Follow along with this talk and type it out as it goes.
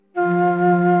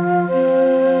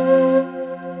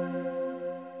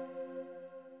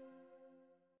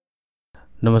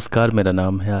नमस्कार, मेरा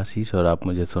नाम है आशीष और आप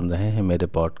मुझे सुन रहे हैं मेरे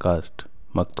पॉडकास्ट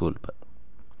मकतूल पर।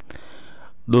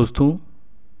 दोस्तों,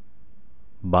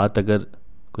 बात अगर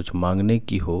कुछ मांगने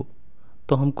की हो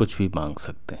तो हम कुछ भी मांग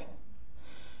सकते हैं,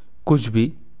 कुछ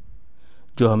भी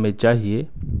जो हमें चाहिए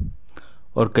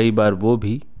और कई बार वो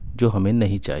भी जो हमें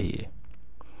नहीं चाहिए।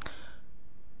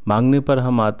 मांगने पर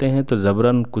हम आते हैं तो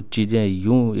ज़बरन कुछ चीज़ें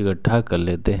यूं इकट्ठा कर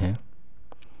लेते हैं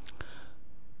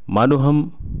मानो हम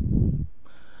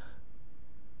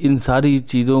इन सारी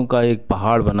चीज़ों का एक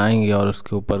पहाड़ बनाएंगे और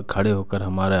उसके ऊपर खड़े होकर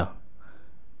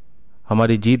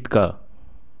हमारी जीत का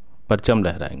परचम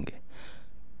लहराएंगे,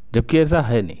 जबकि ऐसा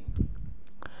है नहीं।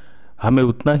 हमें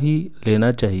उतना ही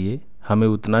लेना चाहिए, हमें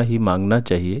उतना ही मांगना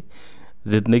चाहिए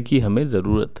जितने की हमें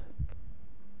ज़रूरत है।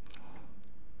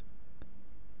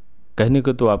 कहने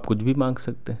को तो आप कुछ भी मांग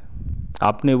सकते हैं।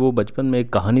 आपने वो बचपन में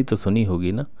एक कहानी तो सुनी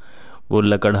होगी ना, वो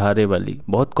लकड़हारे वाली,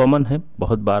 बहुत कॉमन है,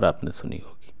 बहुत बार आपने सुनी होगी,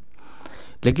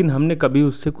 लेकिन हमने कभी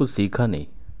उससे कुछ सीखा नहीं।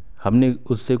 हमने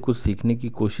उससे कुछ सीखने की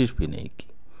कोशिश भी नहीं की।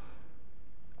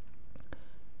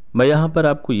 मैं यहाँ पर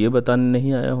आपको ये बताने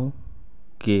नहीं आया हूँ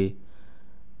कि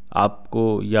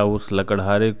आपको या उस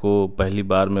लकड़हारे को पहली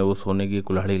बार में वो सोने की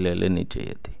कुल्हाड़ी ले लेनी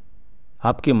चाहिए थी।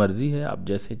 आपकी मर्जी है, आप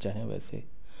जैसे चाहें वैसे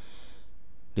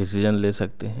डिसीजन ले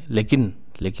सकते हैं। लेकिन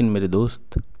मेरे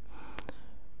दोस्त,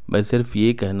 मैं सिर्फ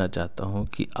ये कहना चाहता हूँ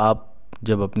कि आप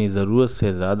जब अपनी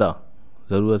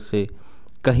ज़रूरत से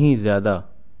कहीं ज़्यादा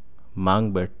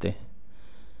मांग बैठते हैं,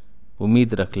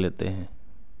 उम्मीद रख लेते हैं,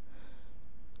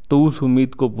 तो उस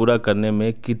उम्मीद को पूरा करने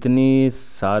में कितने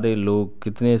सारे लोग,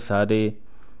 कितने सारे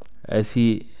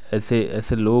ऐसी ऐसे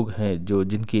ऐसे लोग हैं जो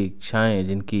जिनकी इच्छाएं,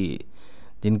 जिनकी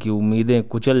जिनकी उम्मीदें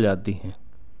कुचल जाती हैं,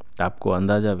 आपको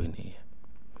अंदाज़ा भी नहीं है।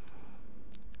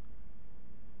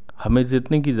 हमें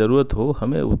जितने की ज़रूरत हो,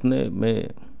 हमें उतने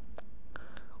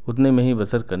में ही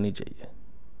बसर करनी चाहिए,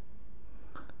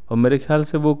 और मेरे ख्याल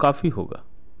से वो काफ़ी होगा।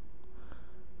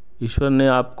 ईश्वर ने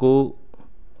आपको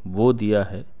वो दिया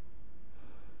है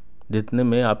जितने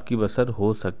में आपकी बसर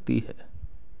हो सकती है।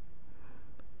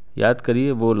 याद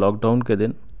करिए वो लॉकडाउन के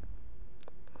दिन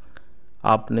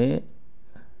आपने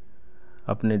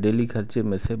अपने डेली खर्चे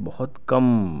में से बहुत कम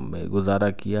में गुजारा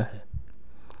किया है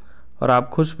और आप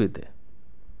खुश भी थे।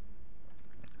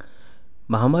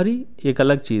 महामारी एक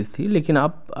अलग चीज़ थी, लेकिन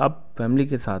आप फैमिली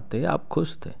के साथ थे, आप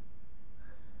खुश थे।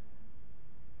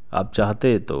 आप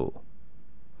चाहते तो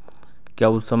क्या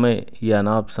उस समय ये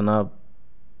अनाप शनाप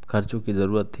खर्चों की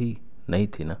ज़रूरत थी? नहीं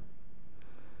थी ना।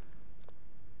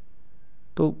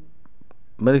 तो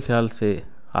मेरे ख्याल से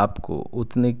आपको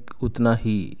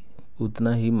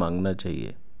उतना ही मांगना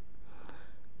चाहिए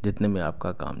जितने में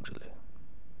आपका काम चले।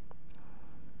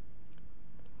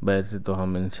 वैसे तो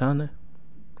हम इंसान हैं,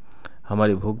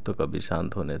 हमारी भूख तो कभी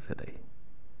शांत होने से रही।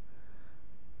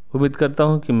 उम्मीद करता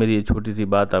हूँ कि मेरी ये छोटी सी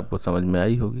बात आपको समझ में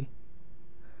आई होगी।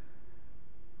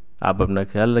 आप अपना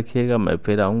ख्याल रखिएगा। मैं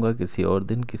फिर आऊँगा किसी और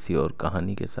दिन, किसी और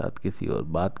कहानी के साथ, किसी और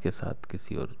बात के साथ,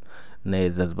 किसी और नए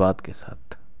जज्बात के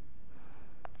साथ।